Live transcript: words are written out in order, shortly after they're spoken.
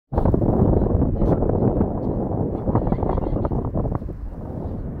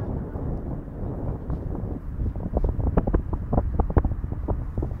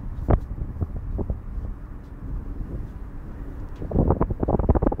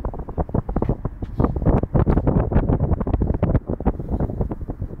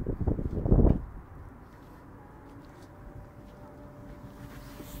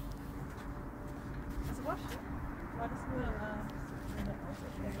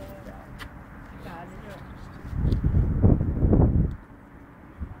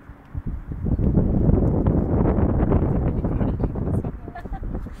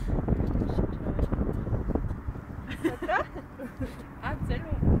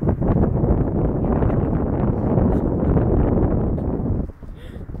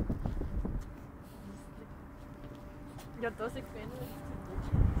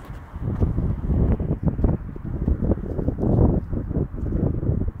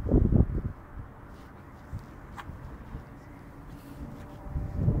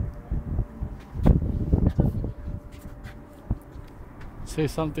Say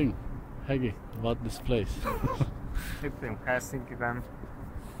something, Hegi, about this place. Itt vagyunk Helsinkiben.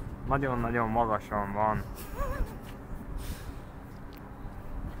 Nagyon-nagyon magasan van.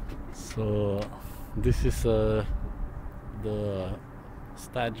 So this is the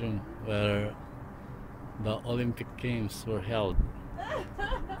stadium where the Olympic Games were held.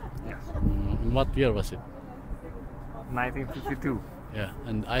 Yes. In what year was it? 1952. Yeah,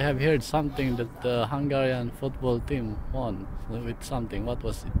 and I have heard something that the Hungarian football team won with something. What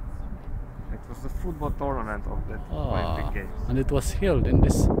was it? It was the football tournament of the Olympic Games. And it was held in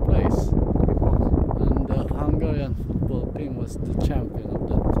this place. It was. And the Hungarian football team was the champion of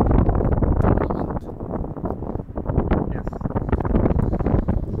that tournament. Yes.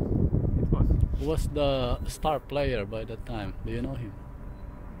 It was. Who was the star player by that time? Do you know him?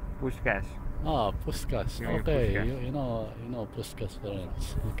 Puskás. Ah, Puskas. You mean Okay, Puskás. you know Puskas Ferenc.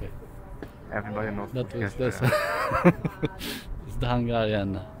 Okay, Everybody knows that was Puskás. it's the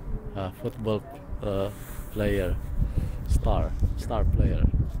Hungarian football player, star player.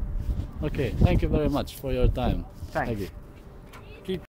 Okay, thank you very much for your time, Thanks. Hegi.